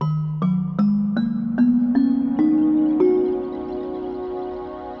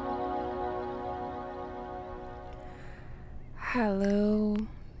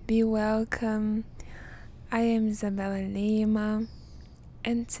welcome. I am Isabella Lima,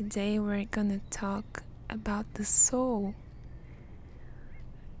 and today we're gonna talk about the soul.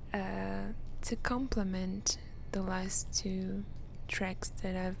 To complement the last two tracks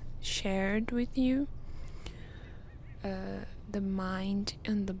that I've shared with you, the mind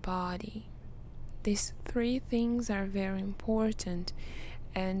and the body. These three things are very important,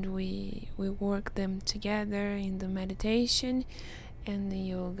 and we work them together in the meditation and the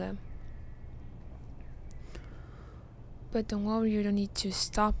yoga. But don't worry, you don't need to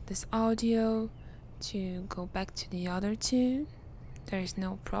stop this audio to go back to the other two. There's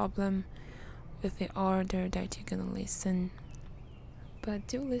no problem with the order that you're gonna listen. But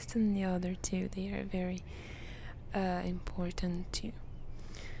do listen to the other two, they are very important too.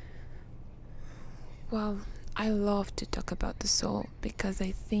 Well, I love to talk about the soul because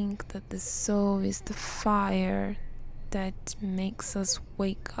I think that the soul is the fire that makes us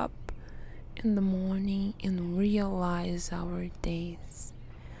wake up in the morning and realize our days.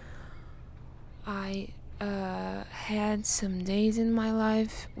 I had some days in my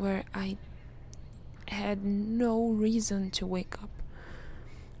life where I had no reason to wake up,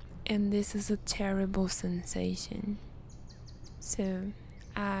 and this is a terrible sensation. So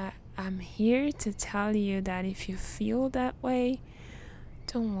I'm here to tell you that if you feel that way,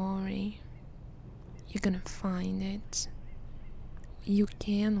 don't worry, you're gonna find it. You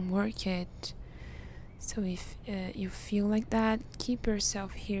can work it. So if you feel like that, keep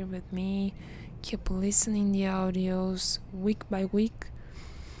yourself here with me, keep listening the audios week by week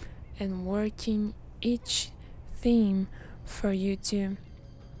and working each theme for you to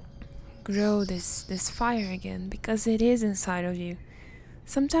grow this fire again, because it is inside of you.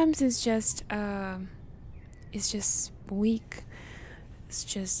 Sometimes it's just weak, it's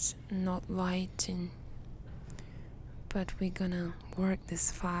just not light, but we're gonna work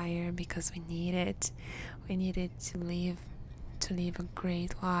this fire because we need it. We need it to live a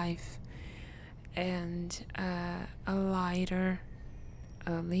great life and a lighter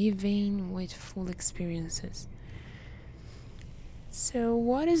living with full experiences. So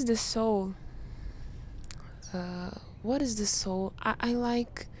what is the soul? What is the soul? I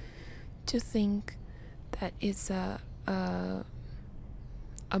like to think that it's a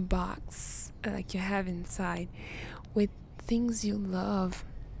box like you have inside with things you love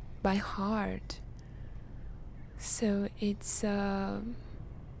by heart. So it's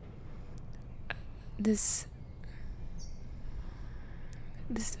this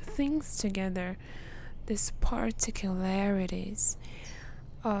things together, these particularities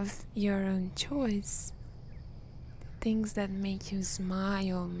of your own choice, things that make you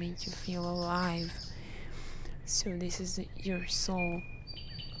smile, make you feel alive. So this is your soul,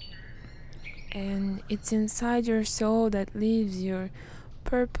 and it's inside your soul that lives your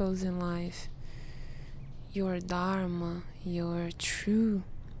purpose in life, your dharma, your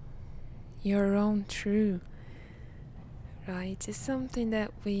own true, right? It's something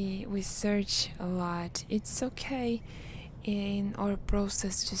that we search a lot. It's okay in our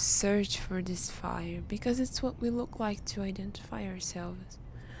process to search for this fire, because it's what we look like to identify ourselves,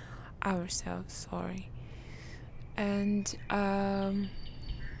 and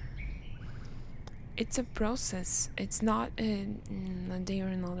it's a process. It's not a day or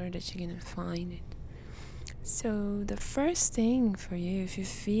another that you're gonna find it. So the first thing for you, if you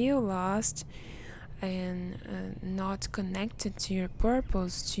feel lost and not connected to your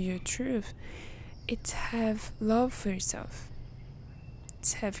purpose, to your truth, it's have love for yourself.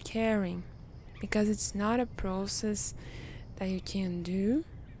 It's have caring, because it's not a process that you can do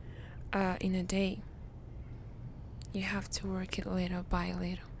in a day. You have to work it little by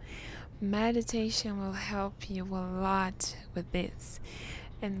little. Meditation will help you a lot with this,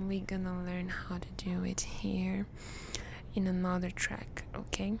 and we're gonna learn how to do it here in another track,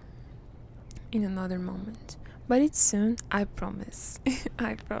 okay? In another moment, but it's soon, I promise.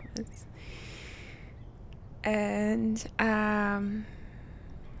 I promise. And I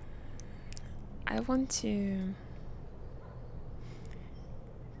want to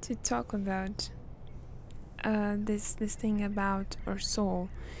talk about this thing about our soul.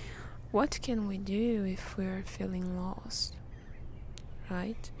 What can we do if we're feeling lost,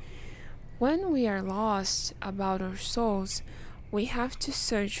 right? When we are lost about our souls, we have to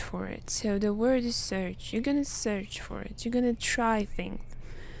search for it. So the word is search. You're gonna search for it. You're gonna try things.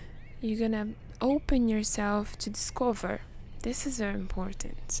 You're gonna open yourself to discover. This is very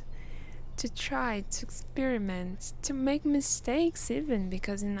important. To try, to experiment, to make mistakes even,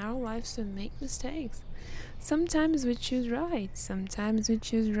 because in our lives we make mistakes. Sometimes we choose right, sometimes we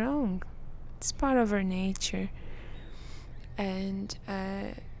choose wrong. It's part of our nature. And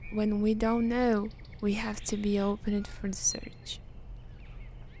when we don't know, we have to be open for the search.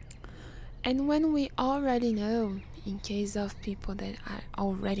 And when we already know, in case of people that are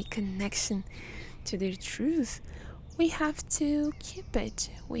already connection to their truth, we have to keep it.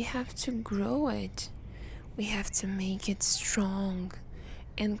 We have to grow it. We have to make it strong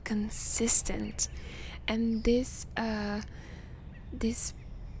and consistent. And this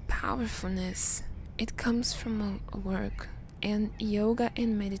powerfulness, it comes from a work. And yoga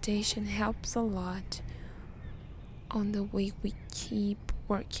and meditation helps a lot on the way we keep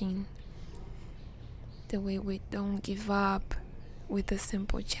working, the way we don't give up with a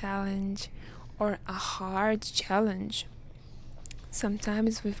simple challenge or a hard challenge.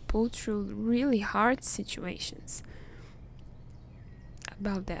 Sometimes we've pulled through really hard situations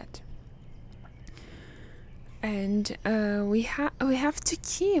about that. And we have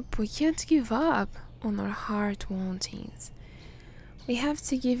to we can't give up on our heart wantings. We have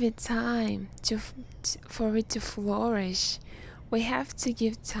to give it time for it to flourish. We have to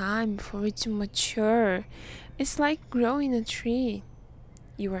give time for it to mature. It's like growing a tree.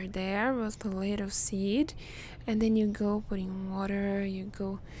 You are there with a little seed, and then you go putting water, you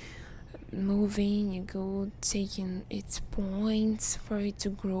go moving, you go taking its points for it to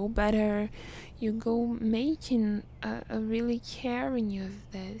grow better. You go making a really caring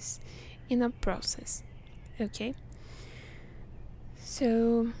of this in a process. Okay?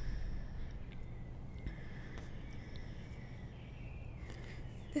 So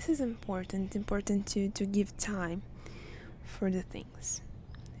this is important to give time for the things.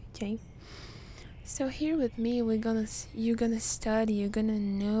 Okay? So here with me, you're gonna study, you're gonna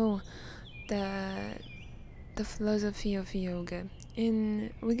know the philosophy of yoga,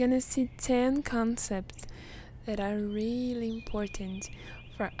 and we're gonna see 10 concepts that are really important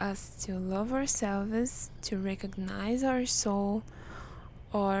for us to love ourselves, to recognize our soul,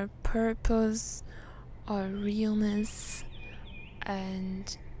 our purpose, our realness,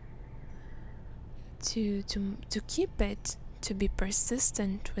 and to keep it, to be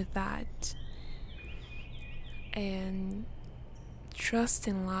persistent with that, and trust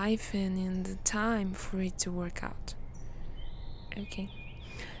in life and in the time for it to work out. Okay,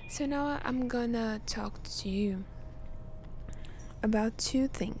 so now I'm gonna talk to you about two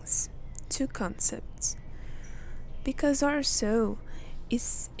things, two concepts, because our soul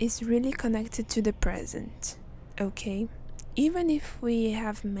is really connected to the present. Okay, even if we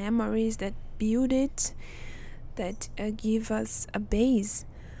have memories that build it, that give us a base,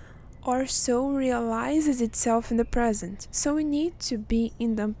 our soul realizes itself in the present. So we need to be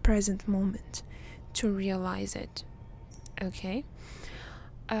in the present moment to realize it. Okay?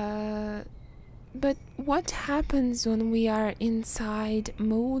 But what happens when we are inside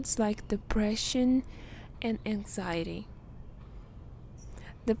moods like depression and anxiety?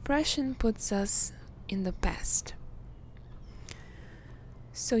 Depression puts us in the past.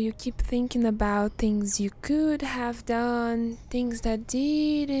 So you keep thinking about things you could have done, things that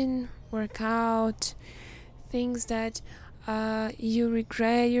didn't work out, things that you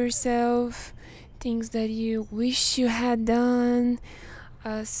regret yourself, things that you wish you had done.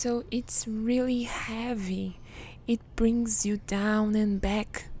 So it's really heavy. It brings you down and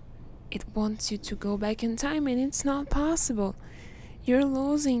back. It wants you to go back in time, and it's not possible. You're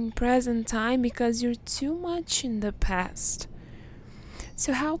losing present time because you're too much in the past.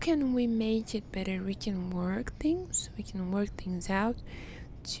 So how can we make it better? We can work things out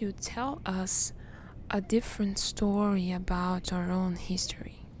to tell us a different story about our own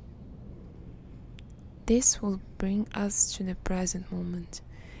history. This will bring us to the present moment.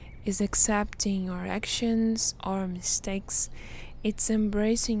 It's accepting our actions, our mistakes. It's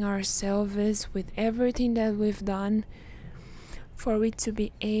embracing ourselves with everything that we've done, for it to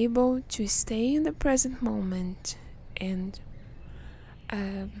be able to stay in the present moment and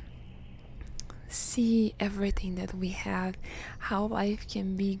see everything that we have, how life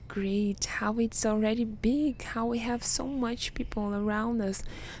can be great, how it's already big, how we have so much people around us.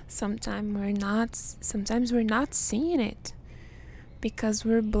 Sometimes we're not seeing it because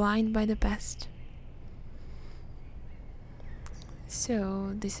we're blind by the past.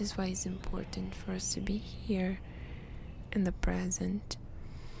 So this is why it's important for us to be here in the present.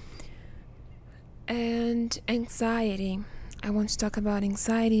 And anxiety. I want to talk about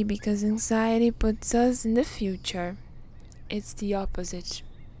anxiety because anxiety puts us in the future. It's the opposite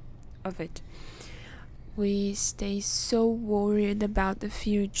of it. We stay so worried about the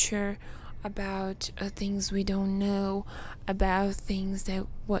future, about things we don't know, about things that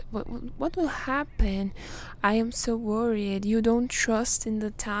what will happen. I am so worried. You don't trust in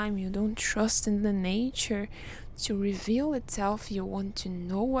the time, you don't trust in the nature to reveal itself. You want to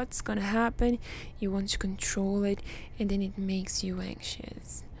know what's gonna happen, you want to control it, and then it makes you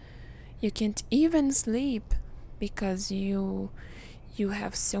anxious. You can't even sleep because you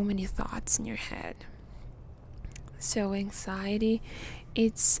have so many thoughts in your head. So anxiety,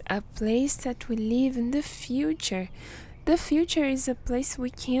 it's a place that we live in the future. The future is a place we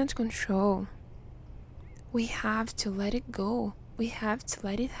can't control. We have to let it go. We have to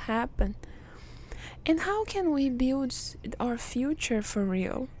let it happen. And how can we build our future for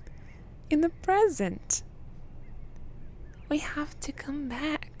real? In the present. We have to come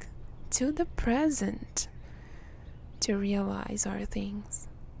back to the present to realize our things,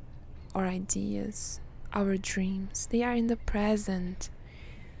 our ideas, our dreams. They are in the present.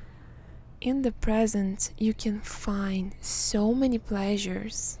 In the present, you can find so many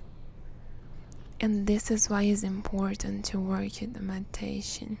pleasures. And this is why it's important to work in the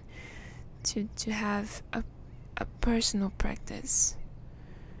meditation, to have a personal practice,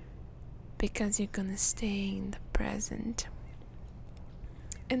 because you're gonna stay in the present.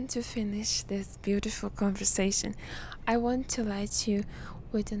 And to finish this beautiful conversation, I want to let you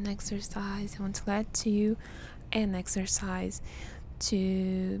with an exercise. I want to let you an exercise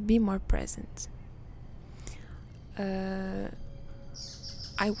to be more present. I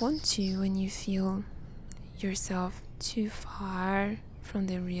want you, when you feel yourself too far from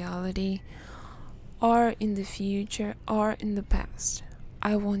the reality, or in the future, or in the past,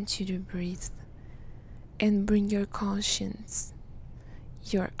 I want you to breathe and bring your conscience,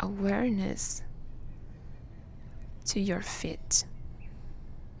 your awareness to your feet.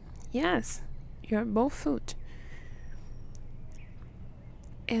 Yes, your both foot.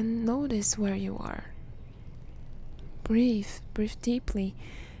 And notice where you are. Breathe deeply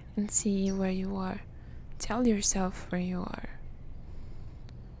and see where you are. Tell yourself where you are.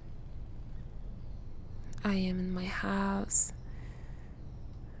 I am in my house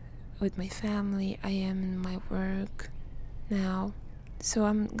with my family. I am in my work now. So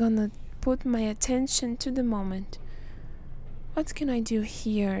I'm gonna put my attention to the moment. What can I do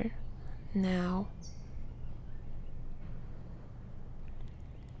here now?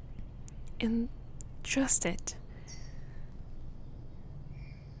 And trust it.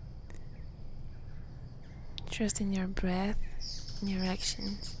 Trust in your breath, in your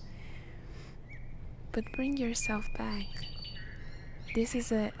actions. But bring yourself back. This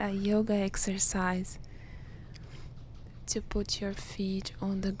is a yoga exercise to put your feet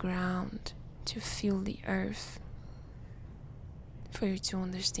on the ground, to feel the earth, for you to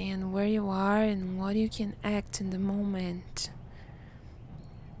understand where you are and what you can act in the moment.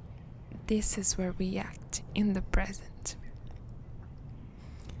 This is where we act in the present.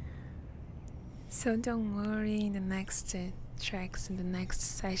 So don't worry, in the next tracks, in the next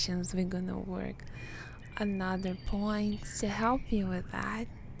sessions, we're gonna work another point to help you with that.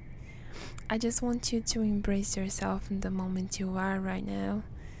 I just want you to embrace yourself in the moment you are right now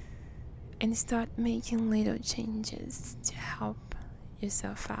and start making little changes to help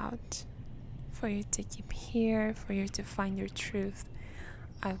yourself out, for you to keep here, for you to find your truth.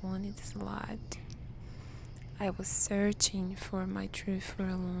 I wanted this a lot. I was searching for my truth for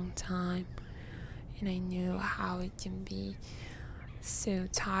a long time, and I knew how it can be so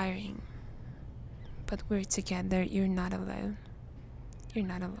tiring. But we're together. You're not alone. You're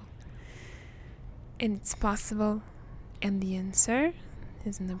not alone. And it's possible. And the answer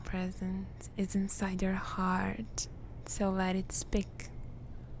is in the present. It's inside your heart. So let it speak.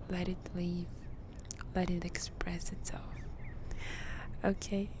 Let it live. Let it express itself.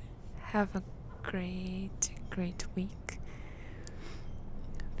 Okay? Have a great week.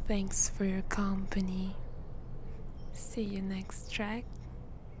 Thanks for your company. See you next track.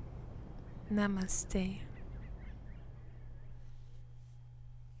 Namaste.